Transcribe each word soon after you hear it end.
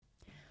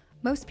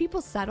Most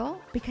people settle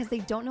because they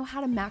don't know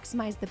how to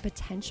maximize the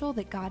potential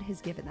that God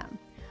has given them.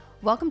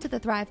 Welcome to the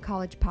Thrive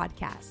College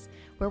podcast,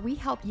 where we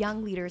help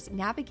young leaders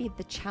navigate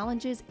the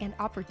challenges and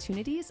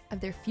opportunities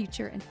of their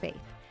future and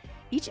faith.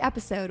 Each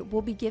episode,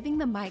 we'll be giving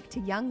the mic to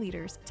young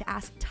leaders to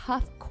ask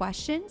tough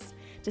questions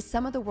to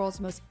some of the world's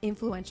most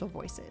influential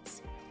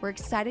voices. We're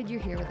excited you're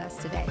here with us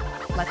today.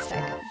 Let's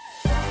dive in.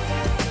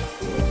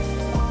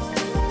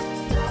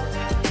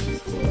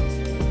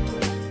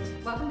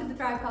 Welcome to the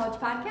Thrive College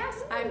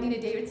podcast. I'm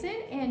Nina Davidson,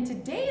 and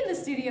today in the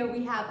studio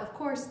we have, of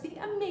course, the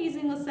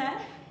amazing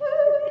Lisette. Woo!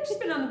 She's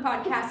been on the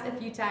podcast a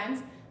few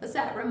times.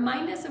 Lisette,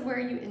 remind us of where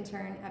you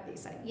intern at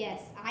Bayside.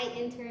 Yes, I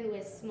intern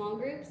with small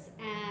groups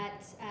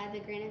at the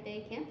Granite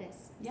Bay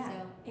campus. Yeah,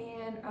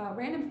 and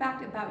random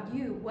fact about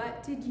you,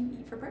 what did you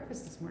eat for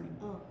breakfast this morning?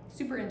 Oh,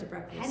 super into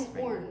breakfast. I had an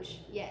orange,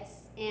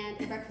 yes, and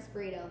a breakfast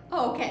burrito.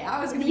 Oh, okay, I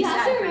was going to be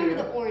sad sad for you. You have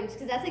to remember the orange,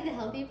 because that's like the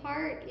healthy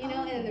part, you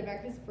know, and then the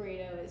breakfast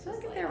burrito is I feel just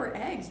like if there were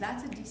eggs,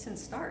 that's a decent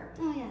start.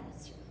 Oh yeah,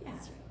 that's true. Yeah.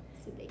 That's true.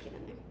 Some bacon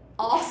in there.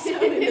 Also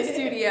in the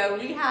studio,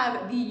 we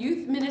have the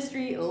youth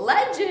ministry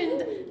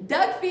legend,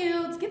 Doug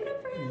Fields. Give it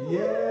up for him.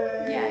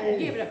 Yay! Yeah, you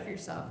gave it up for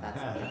yourself. That's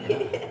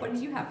good. What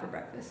did you have for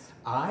breakfast?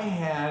 I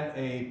had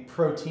a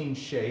protein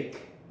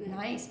shake.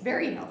 Nice.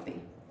 Very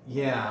healthy.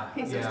 Yeah.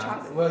 Okay, so it's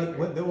chocolate.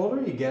 Well, the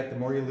older you get, the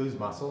more you lose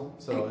muscle.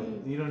 So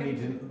you don't need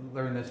to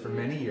learn this for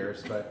many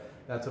years, but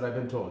that's what I've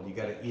been told. You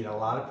got to eat a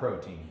lot of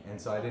protein.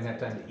 And so I didn't have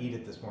time to eat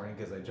it this morning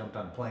because I jumped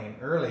on a plane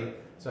early,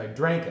 so I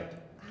drank it.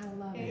 I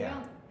love it.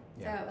 Yeah.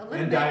 Yeah. So a little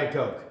and bit. Diet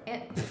Coke.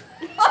 And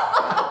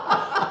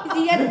So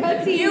you got the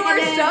protein. You were and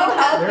then so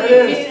healthy.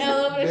 There it is. and a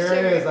little bit of There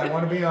sugar. it is. I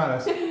want to be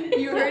honest.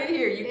 You heard it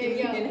here. You There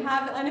you can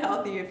have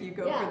unhealthy if you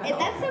go Yeah, for the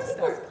and that's healthy some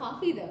people's start.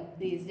 coffee though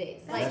these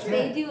days. Like That's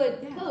they right. do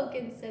a Yeah. Coke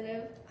instead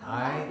of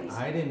I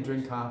coffee. didn't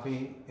drink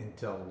coffee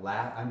until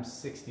I'm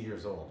 60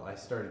 years old. I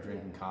started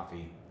drinking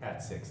coffee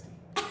at 60.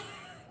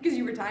 Because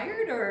you were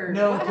tired, or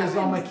No, what because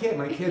all happened?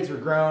 my kids were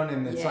grown,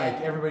 and it's Yeah. like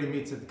everybody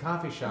meets at the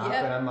coffee shop,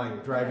 Yep. and I'm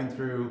like driving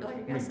through Like a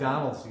gas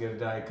McDonald's to get a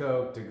Diet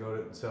Coke to go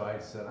to. So I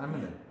said, I'm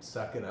gonna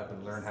suck it up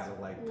and learn how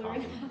to like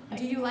coffee.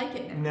 Do you like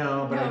it now?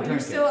 No, but I you're drink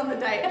still it. on the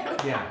diet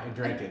Coke. Yeah, I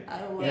drank it. I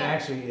love And it.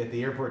 actually, at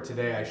the airport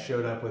today, I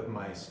showed up with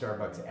my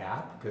Starbucks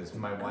app because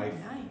my wife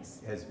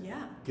Nice. has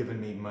Yeah. given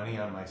me money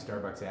on my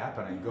Starbucks app,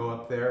 and I go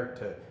up there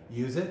to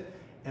use it.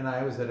 And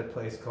I was at a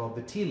place called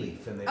the Tea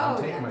Leaf, and they don't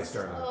Oh, take yes. my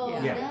Starbucks. Oh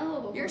Yeah.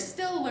 no! You're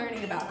still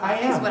learning about I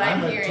coffee, is am. what I'm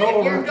I'm a hearing. total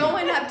If you're rookie.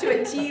 going up to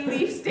a tea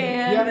leaf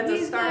stand, Yep. it's a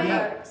He's like-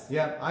 Starbucks.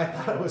 Yep, I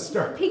thought it was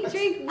Starbucks. Pink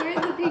drink. Where's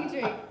the pink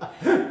drink?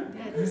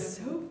 That's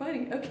so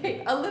funny.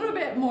 Okay, a little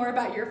bit more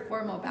about your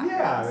formal background.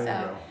 Yeah,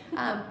 there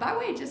you by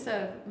way just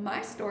of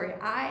my story,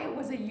 I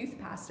was a youth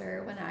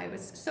pastor when I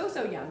was so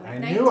young, like I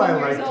 19 knew I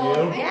years liked old.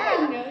 you. I Yeah.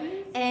 didn't notice.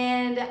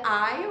 And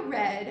I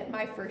read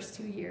my first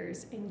 2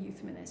 years in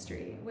youth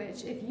ministry,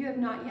 which if you have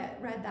not yet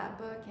read that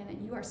book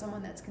and you are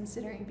someone that's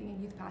considering being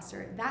a youth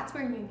pastor, that's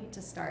where you need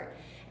to start.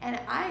 And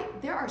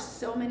there are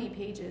so many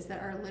pages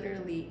that are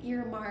literally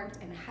earmarked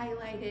and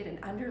highlighted and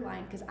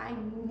underlined because I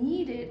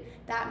needed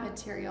that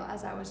material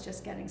as I was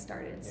just getting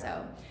started. Yeah.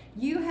 So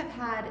you have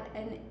had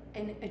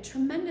a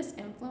tremendous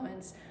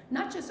influence,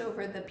 not just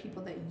over the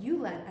people that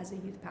you led as a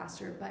youth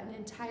pastor, but an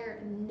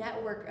entire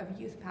network of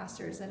youth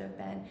pastors that have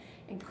been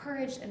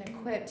encouraged and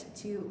equipped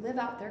to live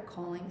out their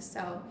calling.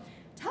 So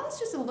tell us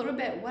just a little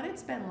bit what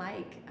it's been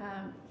like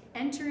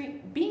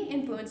being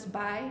influenced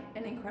by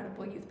an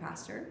incredible youth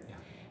pastor. Yeah.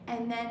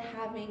 And then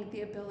having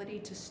the ability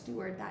to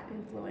steward that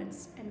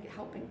influence and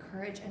help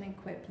encourage and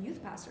equip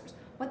youth pastors.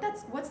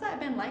 What's that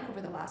been like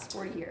over the last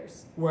 4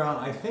 years? Well,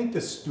 I think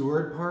the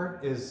steward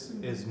part is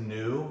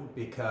new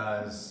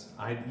because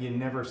I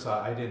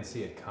didn't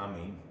see it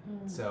coming.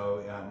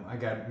 So I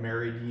got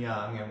married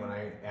young, and when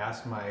I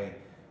asked my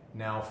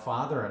now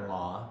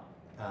father-in-law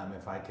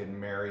if I could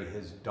marry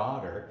his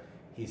daughter,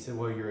 he said,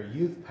 "Well, you're a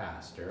youth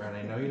pastor, and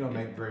I know you don't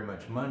make very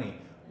much money.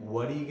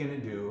 What are you going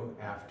to do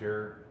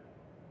after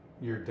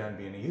you're done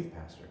being a youth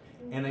pastor?"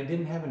 And I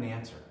didn't have an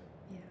answer.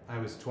 Yeah. I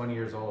was 20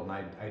 years old and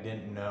I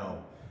didn't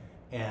know.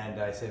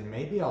 And I said,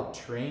 maybe I'll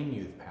train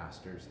youth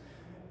pastors.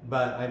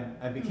 But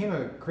I became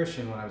a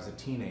Christian when I was a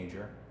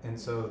teenager. And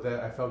so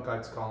I felt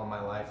God's call in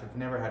my life. I've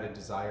never had a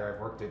desire. I've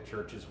worked at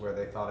churches where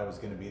they thought I was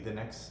going to be the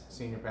next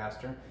senior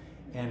pastor.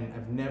 And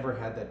I've never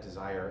had that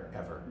desire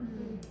ever.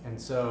 Mm-hmm.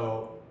 And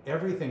so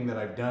everything that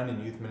I've done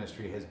in youth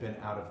ministry has been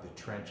out of the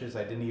trenches.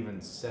 I didn't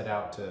even set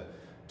out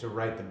to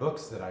write the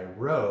books that I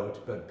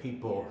wrote, but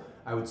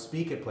I would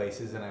speak at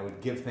places and I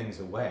would give things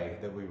away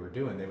that we were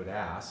doing. They would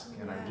ask,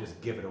 and I'd just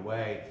give it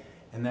away.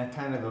 And that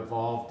kind of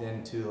evolved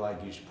into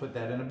like, you should put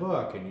that in a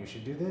book and you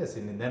should do this.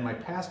 And then my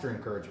pastor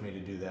encouraged me to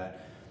do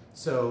that.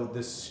 So the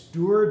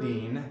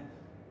stewarding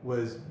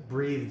was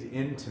breathed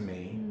into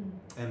me.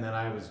 And then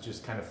I was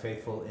just kind of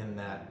faithful in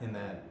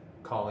that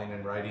calling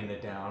and writing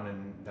it down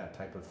and that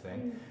type of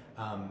thing.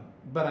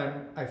 But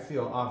I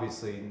feel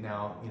obviously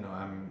now,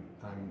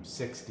 I'm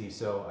 60,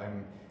 so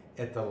I'm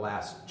at the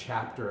last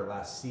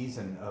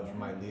season of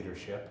my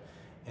leadership,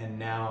 and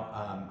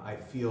now I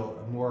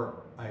feel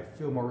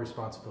more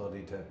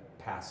responsibility to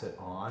pass it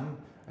on.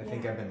 I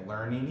think I've been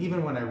learning.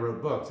 Even when I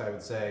wrote books, I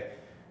would say,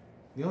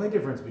 the only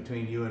difference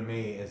between you and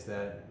me is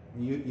that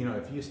you know,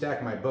 if you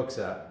stack my books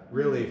up,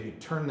 really, if you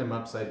turn them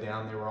upside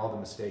down, they were all the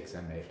mistakes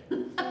I made.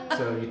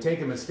 So you take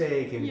a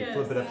mistake and you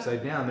flip it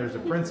upside down, there's a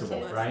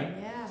principle, right?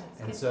 Yeah.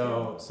 And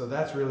so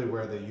that's really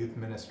where the youth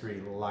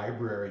ministry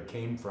library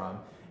came from,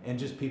 and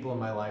just people in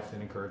my life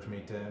that encouraged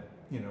me to,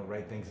 you know,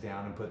 write things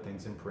down and put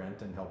things in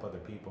print and help other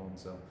people. And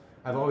so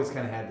I've always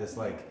kind of had this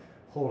like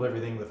hold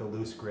everything with a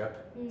loose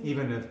grip.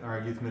 Even if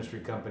our youth ministry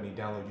company,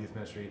 Download Youth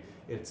Ministry,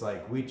 it's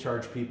like we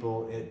charge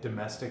people it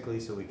domestically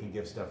so we can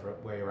give stuff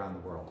away around the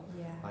world.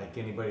 Yeah. Like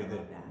anybody love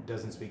that that.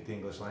 doesn't speak the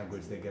English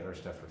language, they get our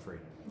stuff for free.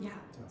 Yeah.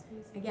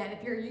 Again,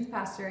 if you're a youth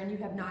pastor and you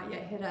have not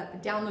yet hit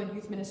up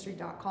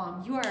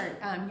downloadyouthministry.com,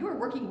 you are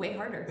working way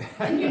harder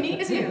than you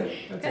need to.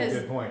 That's a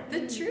good point.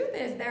 The truth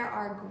is there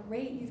are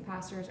great youth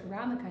pastors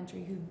around the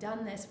country who've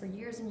done this for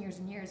years and years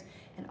and years,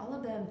 and all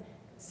of them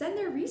send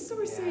their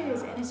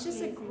resources, and it's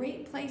just a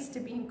great place to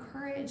be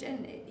encouraged.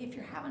 And if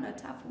you're having a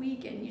tough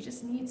week and you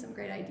just need some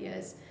great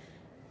ideas,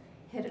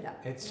 hit it up.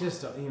 It's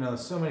just, you know,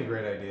 so many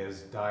great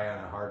ideas die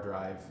on a hard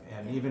drive.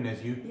 And even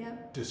as you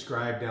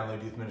describe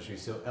Download Youth Ministry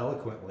so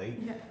eloquently,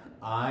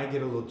 I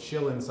get a little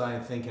chill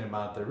inside thinking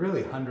about the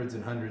really hundreds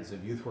and hundreds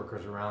of youth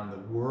workers around the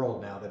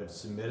world now that have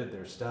submitted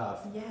their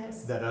stuff.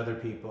 Yes. That other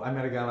people, I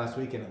met a guy last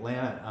week in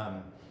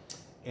Atlanta,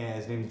 and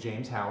his name is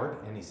James Howard,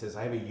 and he says,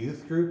 I have a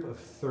youth group of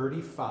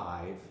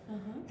 35,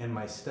 and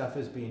my stuff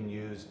is being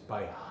used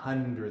by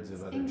hundreds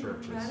of other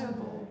churches.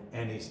 Incredible.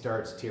 And he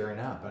starts tearing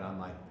up, and I'm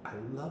like, I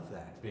love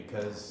that,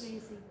 because,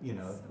 you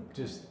know,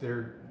 just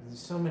there's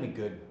so many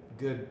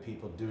good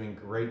people doing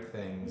great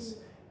things,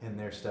 and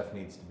their stuff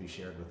needs to be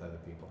shared with other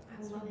people.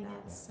 I love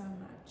that so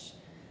much.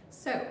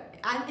 So,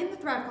 in the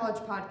Thrive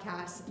College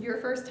podcast,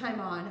 your first time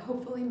on,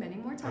 hopefully many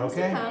more times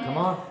to come. Come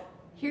on.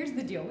 Here's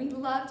the deal. We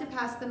love to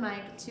pass the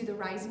mic to the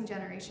rising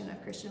generation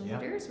of Christian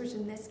leaders, which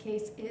in this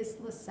case is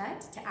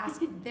Lisette, to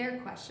ask their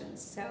questions.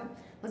 So,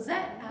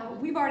 Lisette,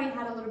 we've already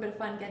had a little bit of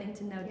fun getting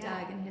to know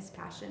Doug and his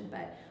passion,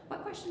 but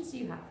what questions do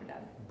you have for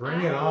Doug?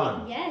 Bring it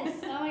on. Yes.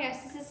 Oh my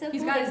gosh, this is so cool.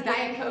 He's got his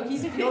Diet Coke.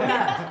 He's fueled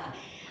up.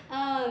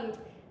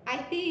 I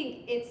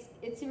think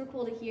it's super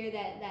cool to hear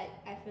that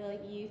I feel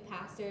like youth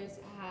pastors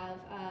have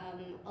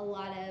a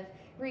lot of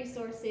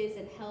resources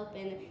and help,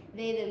 and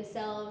they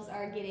themselves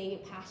are getting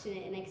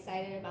passionate and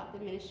excited about the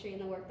ministry and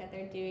the work that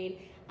they're doing.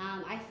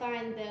 I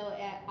find though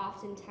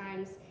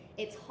oftentimes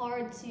it's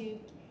hard to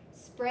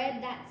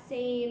spread that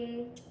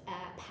same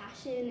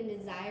passion and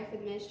desire for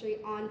the ministry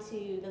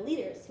onto the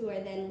leaders who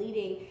are then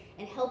leading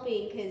and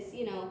helping, because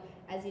you know,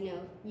 as you know,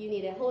 you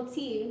need a whole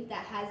team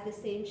that has the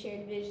same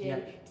shared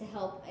vision to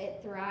help it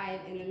thrive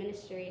in the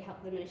ministry,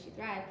 help the ministry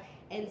thrive.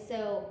 And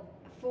so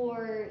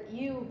for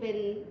you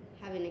been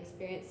having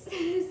experienced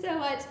so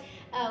much,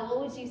 what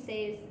would you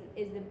say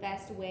is the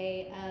best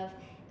way of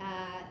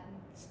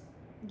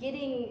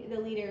getting the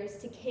leaders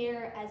to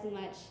care as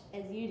much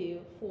as you do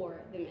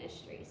for the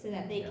ministry, so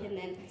that they can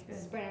then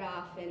spread it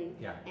off and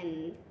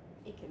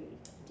it can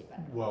do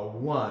better? Well,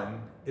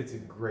 one, it's a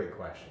great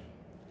question.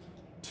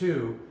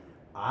 Two,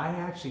 I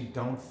actually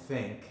don't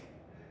think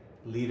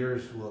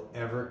leaders will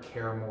ever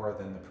care more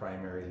than the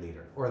primary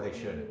leader, or they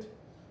shouldn't.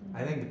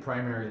 I think the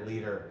primary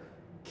leader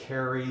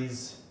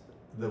carries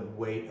the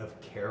weight of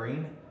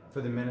caring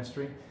for the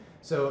ministry.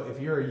 So if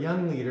you're a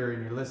young leader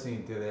and you're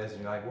listening to this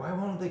and you're like, why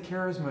won't they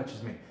care as much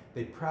as me?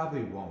 They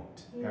probably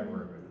won't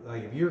ever.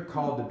 Like if you're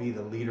called to be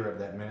the leader of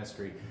that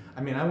ministry,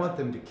 I mean, I want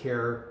them to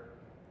care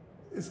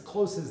as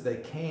close as they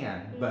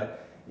can,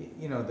 but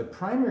you know, the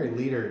primary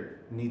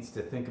leader needs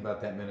to think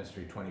about that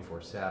ministry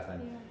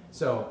 24/7.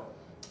 So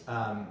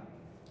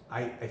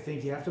I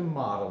think you have to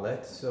model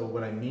it. So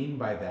what I mean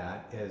by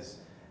that is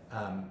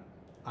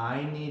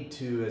I need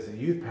to, as a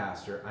youth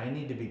pastor, I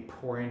need to be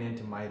pouring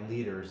into my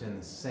leaders in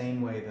the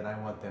same way that I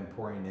want them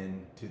pouring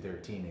into their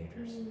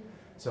teenagers.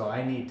 So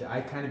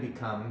I kind of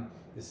become,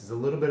 this is a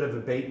little bit of a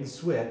bait and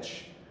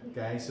switch.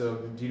 Okay, so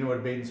do you know what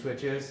a bait and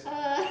switch is?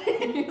 I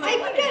can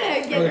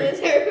kind of get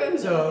the term.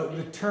 So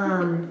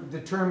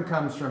the term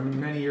comes from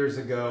many years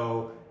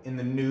ago in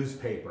the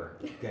newspaper.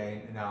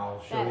 Okay, and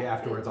I'll show you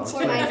afterwards. I'll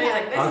explain what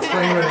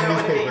a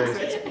newspaper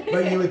is.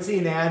 But you would see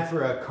an ad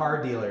for a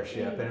car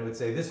dealership, and it would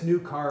say, "This new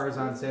car is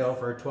on sale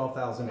for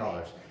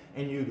 $12,000,"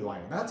 and you'd be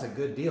like, "That's a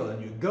good deal,"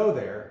 and you go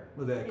there,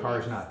 well, the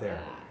car's not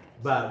there.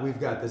 But we've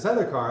got this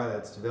other car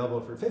that's available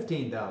for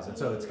 $15,000.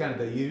 So it's kind of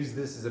they use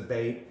this as a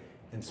bait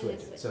and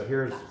switch it. So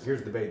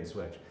here's the bait and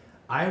switch.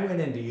 I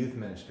went into youth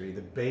ministry.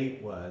 The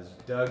bait was,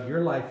 Doug,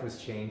 your life was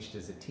changed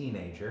as a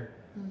teenager,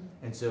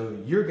 and so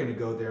you're going to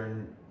go there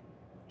and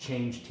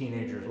change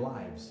teenagers'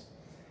 lives.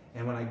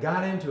 And when I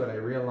got into it, I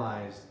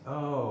realized,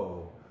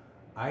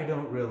 I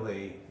don't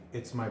really,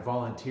 it's my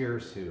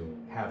volunteers who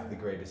have the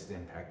greatest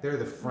impact. They're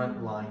the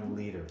frontline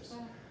leaders.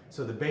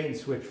 So the bait and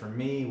switch for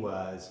me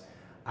was,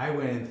 I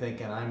went in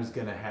thinking I was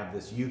going to have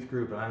this youth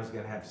group and I was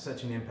going to have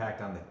such an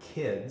impact on the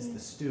kids, the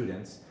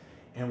students.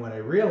 And what I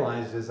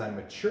realized as I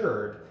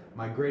matured,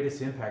 my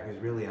greatest impact is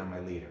really on my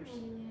leaders.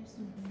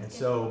 And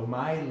so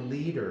my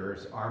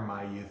leaders are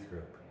my youth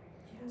group.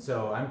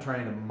 So I'm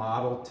trying to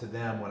model to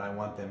them what I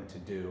want them to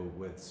do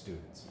with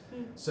students.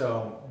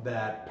 So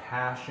that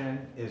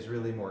passion is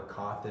really more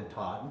caught than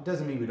taught. It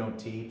doesn't mean we don't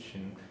teach,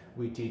 and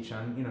we teach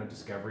on, you know,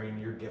 discovering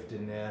your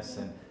giftedness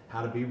and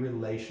how to be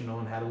relational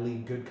and how to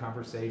lead good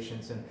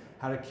conversations and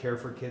how to care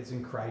for kids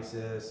in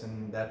crisis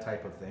and that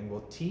type of thing.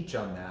 We'll teach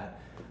on that,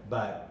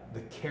 but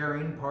the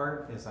caring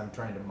part is I'm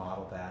trying to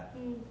model that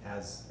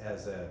as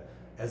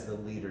the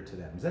leader to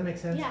them. Does that make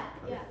sense? Yeah,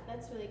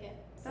 that's really good.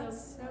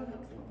 That's so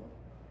helpful.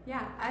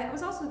 Yeah, I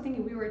was also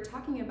thinking, we were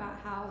talking about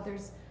how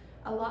there's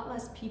a lot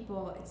less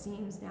people, it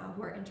seems now,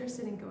 who are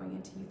interested in going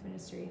into youth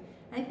ministry.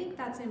 And I think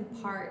that's in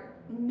part,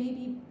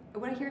 maybe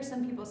what I hear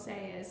some people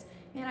say is,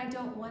 man, I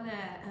don't want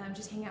to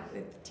just hang out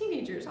with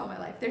teenagers all my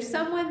life. There's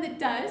someone that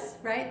does,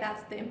 right?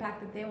 That's the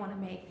impact that they want to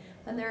make.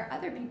 Then there are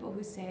other people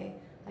who say,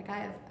 like,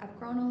 I've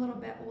grown a little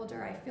bit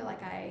older. I feel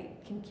like I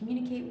can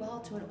communicate well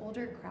to an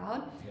older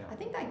crowd. Yeah. I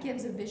think that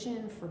gives a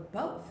vision for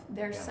both.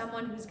 There's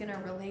someone who's going to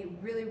relate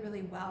really,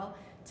 really well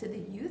to the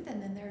youth,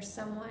 and then there's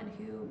someone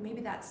who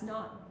maybe that's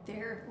not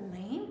their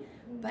lane,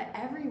 but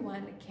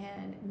everyone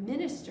can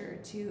minister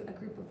to a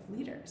group of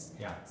leaders.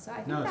 Yeah. So I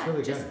think No, it's that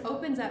really just good.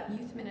 opens up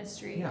youth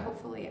ministry, Yeah.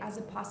 hopefully, as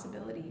a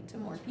possibility to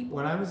more people.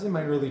 When I was in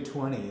my early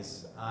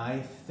 20s, I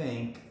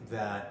think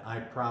that I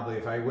probably,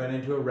 if I went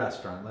into a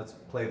restaurant, let's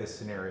play this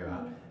scenario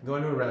out, go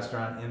into a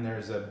restaurant and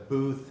there's a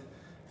booth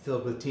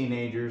filled with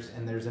teenagers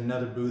and there's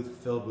another booth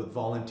filled with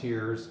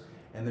volunteers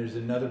and there's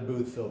another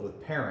booth filled with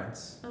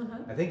parents.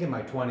 I think in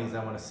my 20s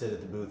I want to sit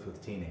at the booth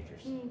with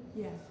teenagers.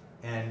 Yes.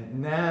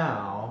 And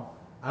now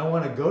I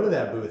want to go to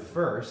that booth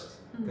first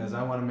because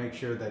I want to make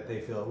sure that they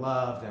feel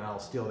loved, and I'll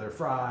steal their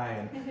fry,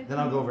 and then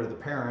I'll go over to the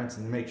parents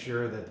and make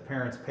sure that the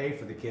parents pay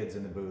for the kids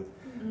in the booth.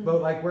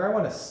 But like where I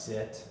want to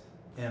sit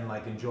and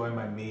like enjoy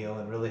my meal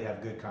and really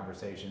have good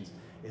conversations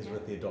is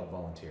with the adult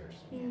volunteers.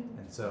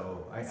 And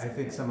so I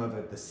think some of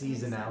it, the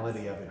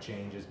seasonality of it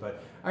changes,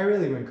 but I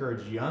really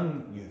encourage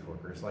young youth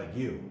workers like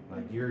you,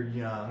 like you're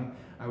young,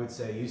 I would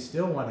say you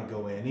still want to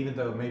go in, even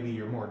though maybe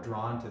you're more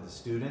drawn to the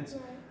students.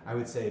 I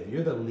would say if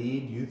you're the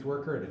lead youth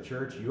worker at a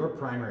church, your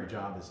primary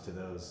job is to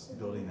those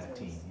building that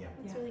team. Yeah.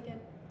 That's really good.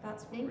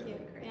 That's Thank really you.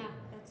 great. Yeah,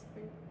 that's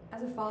great.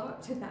 As a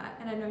follow-up to that,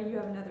 and I know you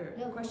have another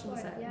No, go question to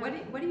for it, say, yeah.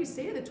 what do you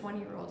say to the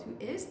 20-year-old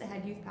who is the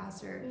head youth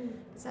pastor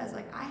that says,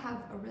 like, I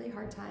have a really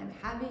hard time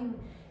having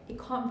a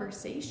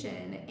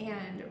conversation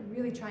and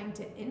really trying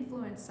to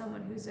influence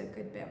someone who's a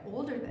good bit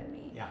older than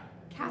me? Yeah.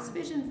 Cast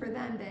vision for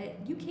them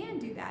that you can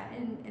do that,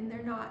 and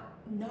they're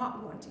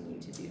not wanting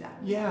you to do that.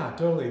 Yeah,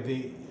 totally.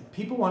 The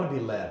people want to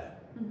be led.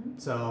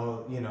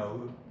 So, you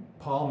know,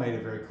 Paul made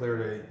it very clear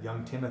to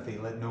young Timothy,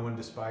 let no one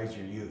despise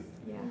your youth.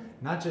 Yeah.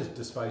 Not just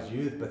despise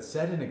youth, but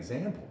set an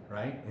example,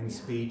 right? In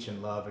speech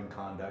and love and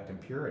conduct and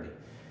purity.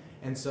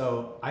 And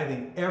so I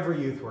think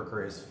every youth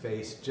worker has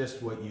faced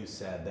just what you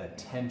said, that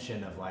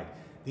tension of like,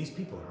 these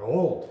people are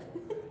old,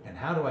 and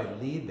how do I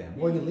lead them?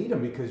 Well, you lead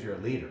them because you're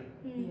a leader.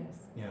 Yes.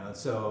 You know,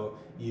 so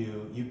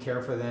you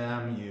care for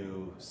them,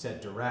 you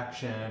set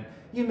direction.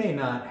 You may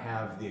not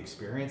have the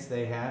experience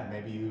they have.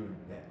 Maybe you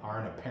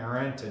aren't a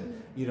parent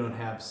and you don't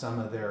have some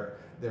of their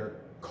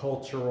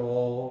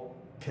cultural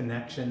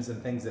connections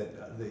and things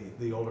that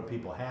the older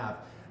people have,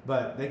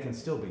 but they can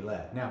still be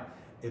led. Now,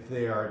 if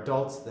they are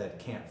adults that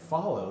can't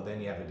follow,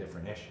 then you have a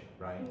different issue,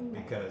 right?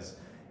 Because,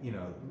 you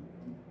know,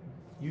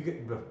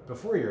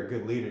 before you're a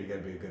good leader, you got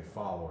to be a good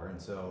follower.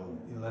 And so,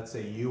 let's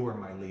say you were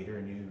my leader,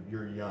 and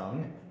you're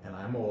young, and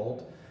I'm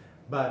old,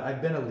 but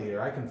I've been a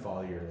leader. I can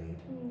follow your lead,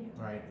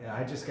 right?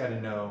 I just got to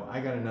know.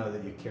 I got to know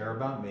that you care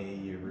about me.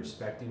 You're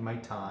respecting my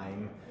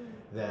time.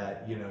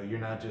 That you're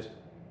not just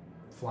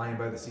flying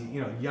by the seat.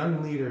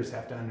 Young leaders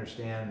have to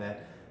understand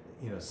that,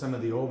 some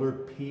of the older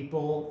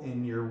people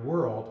in your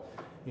world,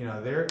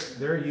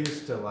 they're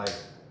used to like,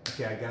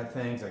 okay, I got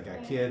things, I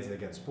got kids, I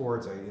got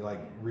sports, I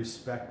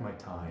respect my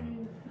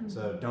time.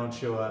 So don't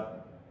show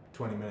up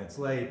 20 minutes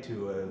late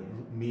to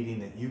a meeting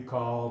that you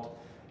called,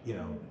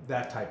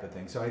 that type of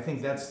thing. So I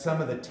think that's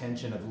some of the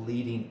tension of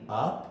leading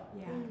up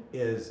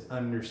is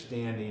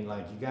understanding,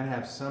 like, you gotta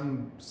have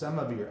some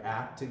of your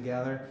act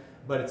together,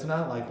 but it's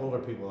not like older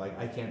people, like,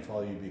 I can't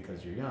follow you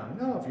because you're young.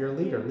 No, if you're a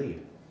leader,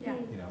 lead. Yeah.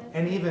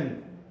 And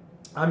even,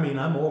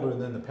 I'm older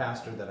than the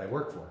pastor that I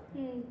work for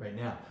right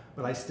now,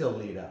 but I still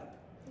lead up.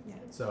 Yeah.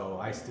 So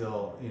I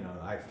still,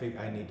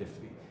 I need to,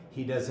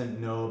 he doesn't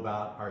know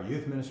about our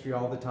youth ministry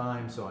all the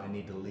time, so I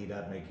need to lead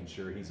up, making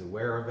sure he's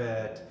aware of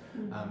it.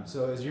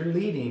 So as you're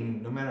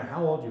leading, no matter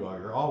how old you are,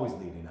 you're always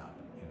leading up.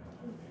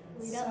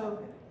 Lead up. So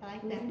good. I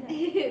like that.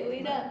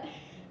 Lead up.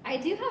 I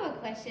do have a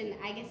question.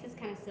 I guess it's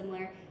kind of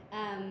similar.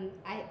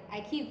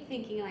 I keep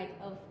thinking like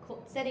of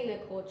setting a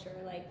culture.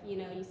 Like,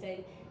 you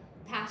said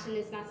passion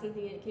is not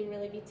something that can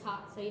really be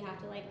taught, so you have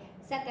to like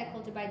set that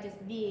culture by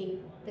just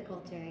being the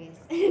culture, I guess,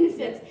 in a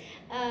sense.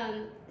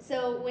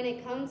 So when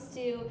it comes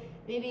to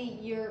maybe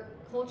your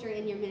culture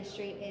in your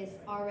ministry is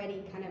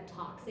already kind of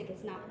toxic,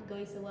 it's not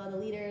going so well, the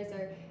leaders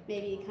are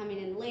maybe coming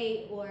in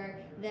late, or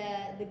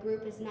the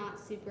group is not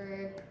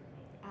super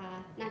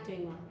not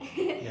doing well.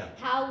 Yeah.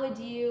 How would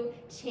you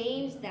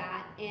change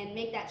that and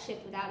make that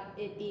shift without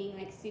it being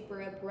like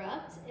super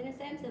abrupt, in a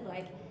sense of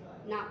like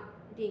not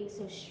being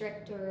so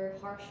strict or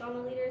harsh on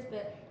the leaders,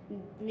 but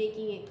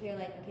making it clear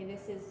like, okay,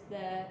 this is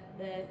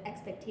the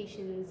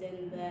expectations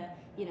and the,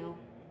 you know,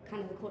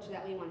 kind of the culture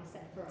that we want to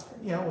set for our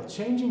Yeah, well,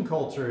 changing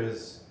culture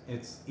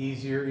it's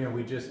easier. You know,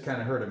 we just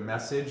kind of heard a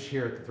message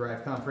here at the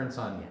Thrive Conference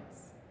on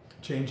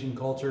changing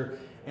culture.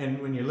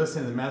 And when you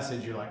listen to the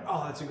message, you're like,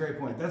 oh, that's a great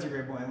point, that's a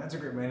great point, that's a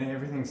great point. And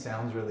everything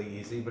sounds really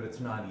easy, but it's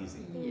not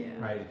easy,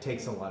 right? It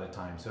takes a lot of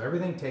time. So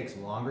everything takes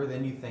longer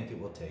than you think it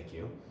will take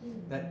you.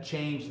 That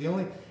change, the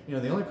only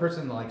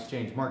person that likes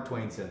change, Mark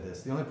Twain said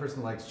this, the only person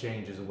that likes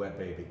change is a wet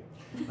baby.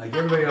 Like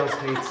everybody else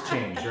hates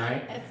change,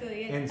 right? That's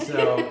really good.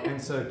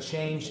 And so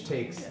change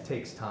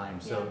takes time.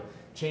 So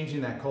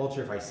changing that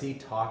culture, if I see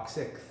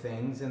toxic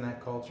things in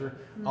that culture,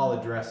 I'll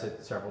address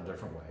it several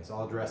different ways.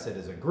 I'll address it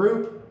as a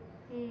group,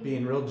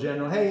 being real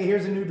general. Hey,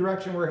 here's a new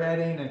direction we're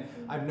heading, and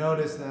I've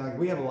noticed that like,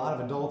 we have a lot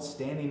of adults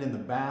standing in the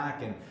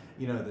back, and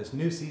you know, this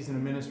new season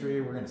of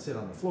ministry, we're going to sit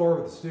on the floor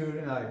with the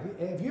student.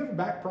 If you have a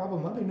back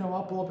problem, let me know.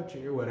 I'll pull up a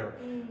chair, whatever.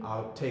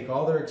 I'll take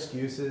all their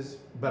excuses,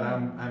 but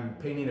I'm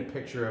painting a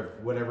picture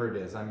of whatever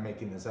it is. I'm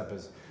making this up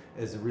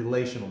as a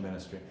relational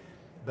ministry.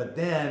 But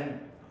then,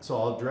 so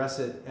I'll address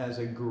it as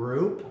a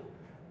group,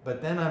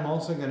 but then I'm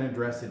also going to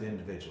address it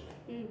individually.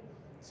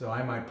 So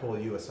I might pull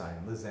you aside.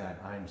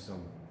 Lizette, I'm so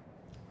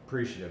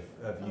appreciative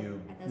of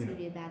you. I thought it was going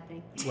to be a bad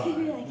thing. Well,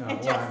 like, no,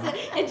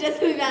 adjust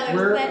the balance.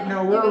 We're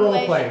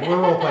role playing.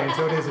 We're role playing,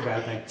 so it is a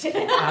bad thing.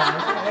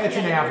 It's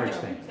an average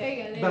thing. There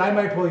you go. But I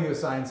might pull you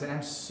aside and say,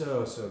 I'm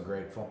so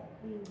grateful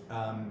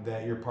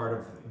that you're part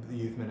of the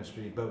youth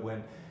ministry. But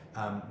when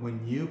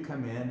you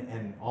come in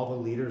and all the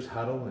leaders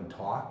huddle and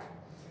talk,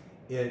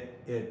 it's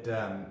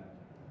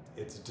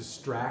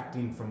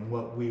distracting from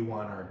what we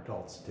want our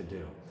adults to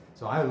do.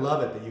 So I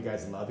love it that you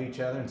guys love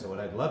each other, and so what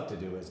I'd love to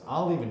do is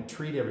I'll even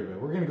treat everybody.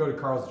 We're going to go to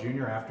Carl's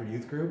Jr. after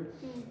youth group,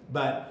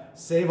 but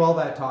save all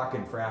that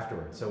talking for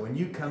afterwards. So when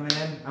you come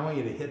in, I want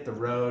you to hit the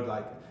road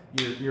like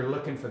you're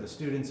looking for the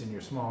students in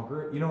your small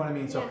group. You know what I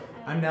mean? So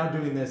I'm now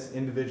doing this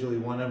individually,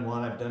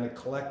 one-on-one. I've done it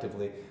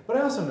collectively, but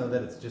I also know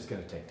that it's just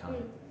going to take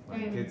time.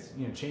 Like it's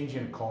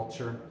changing a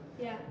culture.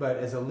 Yeah. But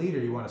as a leader,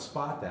 you want to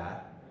spot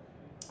that.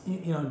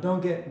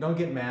 Don't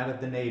get mad at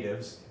the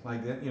natives,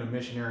 like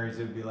missionaries.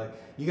 It would be like,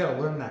 you got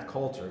to learn that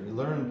culture. You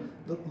learn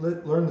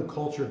the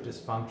culture of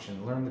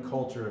dysfunction, learn the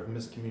culture of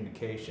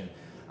miscommunication.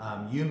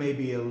 You may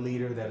be a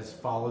leader that has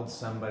followed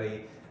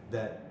somebody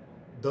that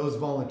those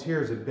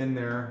volunteers have been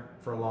there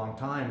for a long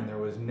time, and there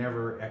was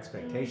never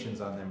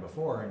expectations on them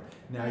before, and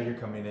now you're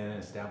coming in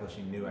and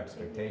establishing new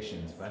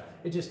expectations. But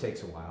it just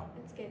takes a while.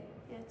 That's good.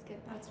 Yeah, that's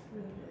good. That's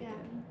really good.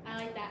 I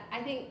like that.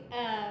 I think,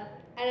 and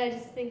I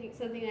just think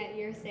something that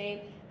you're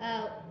saying,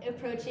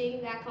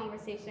 approaching that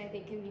conversation, I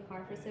think, can be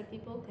hard for some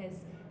people because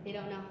they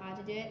don't know how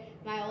to do it.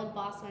 My old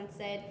boss once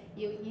said,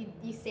 you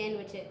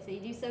sandwich it. So you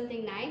do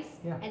something nice,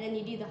 and then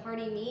you do the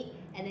hearty meat,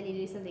 and then you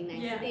do something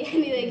nice at the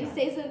end. You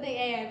say something,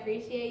 hey, I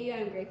appreciate you,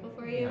 I'm grateful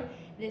for you. Yeah.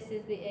 This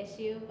is the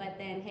issue, but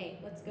then, hey,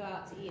 let's go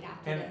out to eat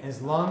after and this.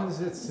 As long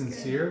as it's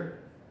sincere,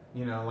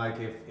 like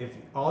if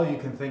all you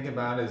can think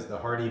about is the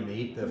hearty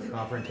meat, the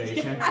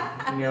confrontation,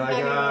 and you're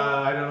like,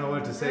 I don't know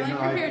what to say. Like,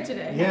 we're here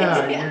today.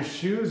 Yeah, your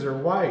shoes are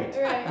white.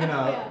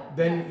 Right.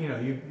 Then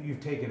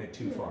you've taken it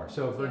too far.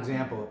 So for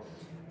example,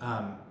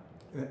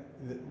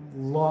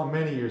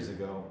 many years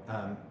ago,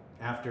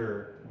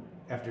 after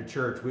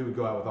church, we would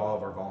go out with all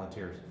of our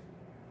volunteers,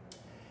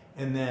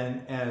 and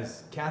then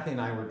as Kathy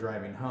and I were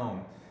driving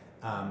home,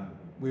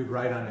 we would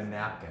write on a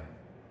napkin.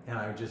 And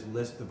I would just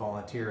list the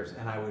volunteers,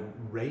 and I would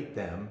rate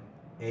them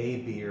A,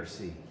 B, or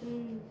C.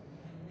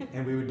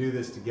 And we would do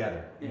this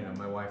together,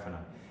 my wife and I.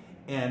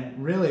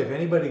 And really, if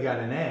anybody got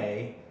an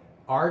A,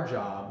 our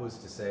job was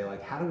to say,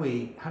 like, how do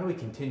we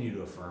continue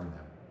to affirm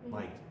them?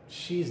 Like,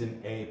 she's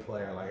an A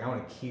player. Like, I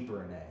want to keep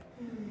her an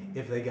A.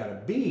 If they got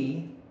a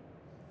B,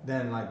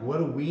 then like, what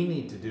do we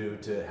need to do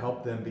to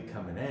help them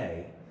become an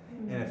A?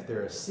 And if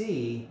they're a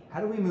C,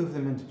 how do we move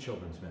them into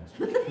children's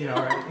ministry?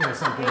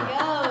 Something like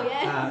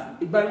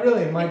that. But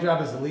really, my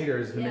job as a leader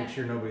is to make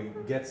sure nobody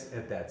gets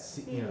at that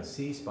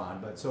C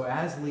spot. But so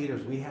as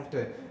leaders, we have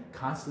to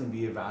constantly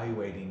be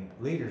evaluating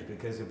leaders,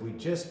 because if we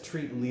just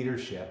treat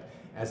leadership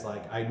as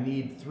like, I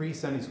need 3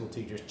 Sunday school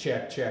teachers,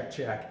 check,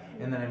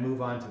 and then I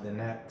move on to the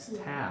next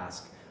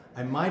task,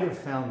 I might have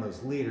found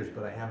those leaders,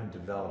 but I haven't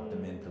developed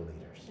them into leaders.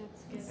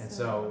 And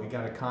so we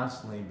got to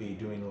constantly be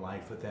doing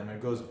life with them.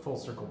 It goes full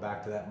circle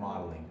back to that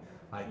modeling.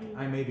 Like,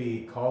 I may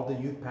be called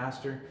the youth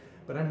pastor,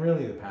 but I'm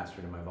really the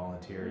pastor to my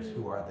volunteers,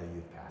 who are the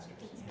youth pastors.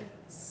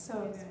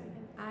 So good.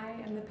 I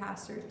am the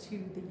pastor to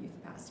the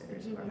youth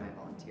pastors, who are my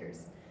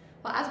volunteers.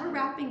 Well, as we're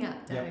wrapping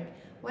up, Doug,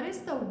 what is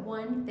the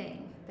one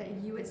thing that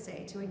you would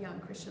say to a young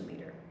Christian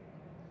leader?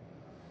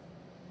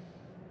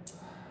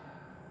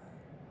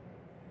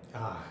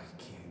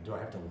 Do I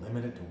have to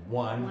limit it to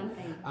one? One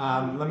thing.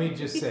 Let me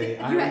just say,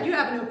 you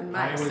have an open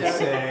mind.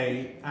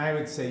 I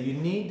would say you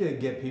need to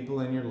get people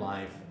in your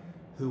life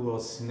who will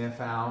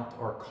sniff out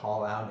or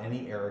call out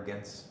any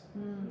arrogance.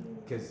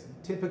 Because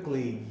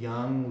typically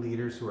young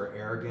leaders who are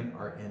arrogant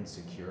are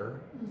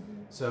insecure.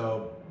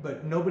 So,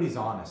 but nobody's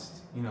honest.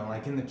 You know,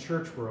 like in the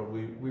church world,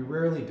 we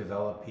rarely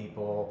develop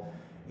people.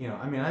 You know,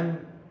 I mean,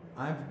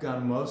 I've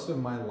gone most of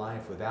my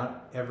life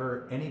without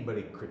ever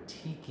anybody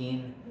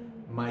critiquing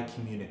my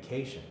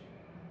communication.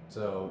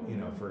 So, you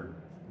know, for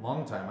a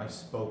long time I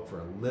spoke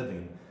for a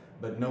living,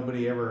 but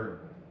nobody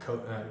ever,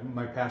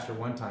 my pastor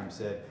one time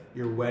said,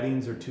 "Your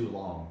weddings are too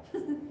long."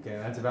 Okay,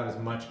 that's about as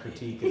much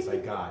critique as I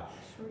got.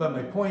 But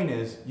my point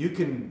is, you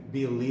can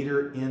be a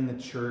leader in the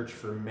church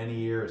for many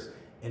years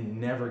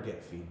and never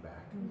get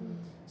feedback.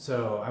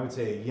 So I would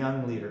say a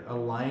young leader,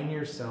 align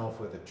yourself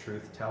with a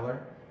truth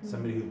teller,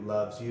 somebody who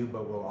loves you,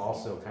 but will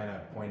also kind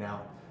of point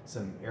out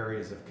some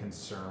areas of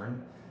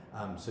concern,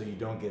 so you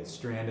don't get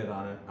stranded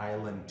on an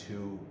island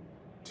too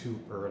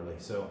early.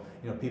 So,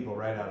 you know, people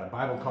right out of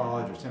Bible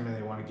college or something,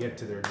 they want to get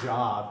to their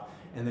job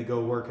and they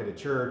go work at a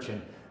church,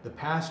 and the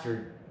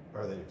pastor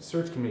or the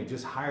search committee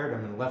just hired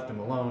them and left them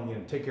alone, you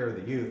know, take care of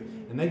the youth,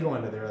 and they go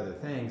into their other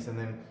things, and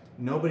then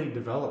nobody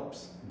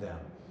develops them.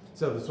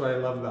 So that's what I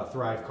love about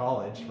Thrive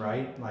College,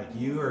 right? Like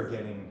you're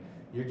getting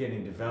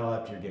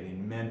developed, you're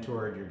getting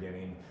mentored, you're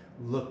getting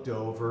looked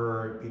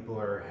over, people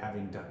are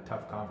having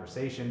tough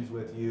conversations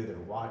with you, they're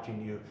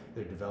watching you,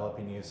 they're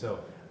developing you. So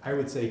I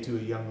would say to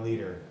a young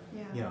leader,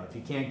 you know, if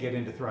you can't get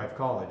into Thrive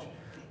College,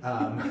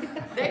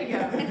 there you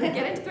go.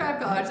 Get into Thrive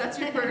College. That's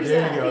your first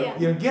there step. you go. Yeah.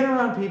 You know, get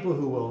around people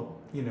who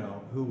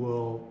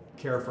will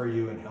care for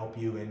you and help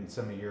you in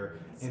some of your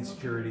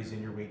insecurities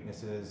and your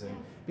weaknesses, and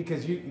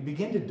because you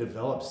begin to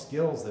develop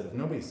skills that if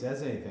nobody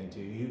says anything to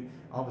you,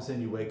 all of a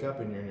sudden you wake up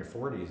and you're in your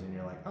 40s and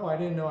you're like, oh, I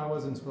didn't know I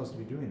wasn't supposed to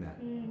be doing that.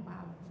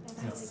 Wow.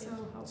 That's That's so really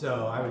good. helpful.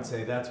 So I would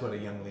say that's what a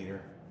young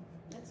leader.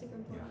 That's super Yeah,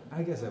 important.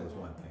 I guess that was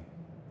one thing.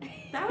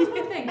 That was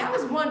one thing. That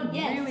was one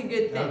Yes. really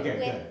good thing. Okay.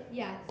 With, good.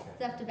 yeah,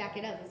 stuff to back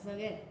it up. It's so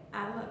good.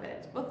 I love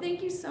it. Well,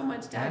 thank you so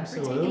much, Doug, for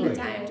taking Absolutely. the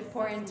time to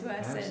pour into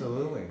us. And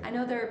Absolutely. I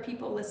know there are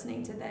people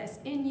listening to this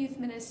in youth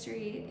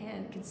ministry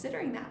and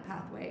considering that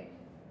pathway.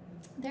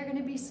 They're going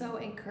to be so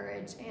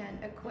encouraged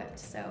and equipped.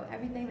 So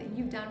everything that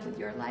you've done with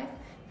your life,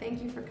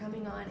 thank you for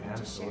coming on and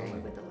just sharing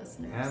Absolutely. with the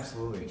listeners.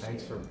 Absolutely. Appreciate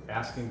Thanks it. for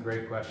asking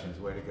great questions.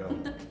 Way to go.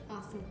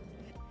 Awesome.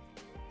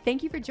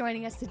 Thank you for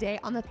joining us today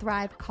on the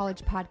Thrive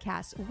College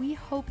podcast. We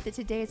hope that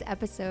today's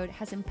episode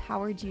has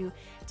empowered you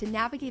to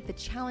navigate the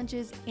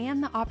challenges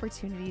and the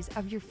opportunities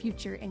of your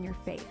future and your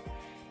faith.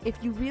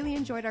 If you really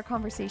enjoyed our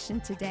conversation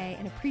today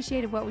and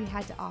appreciated what we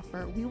had to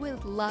offer, we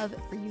would love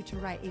for you to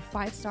write a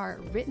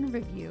 5-star written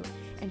review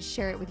and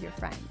share it with your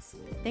friends.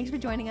 Thanks for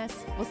joining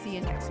us. We'll see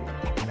you next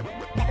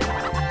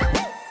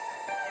week.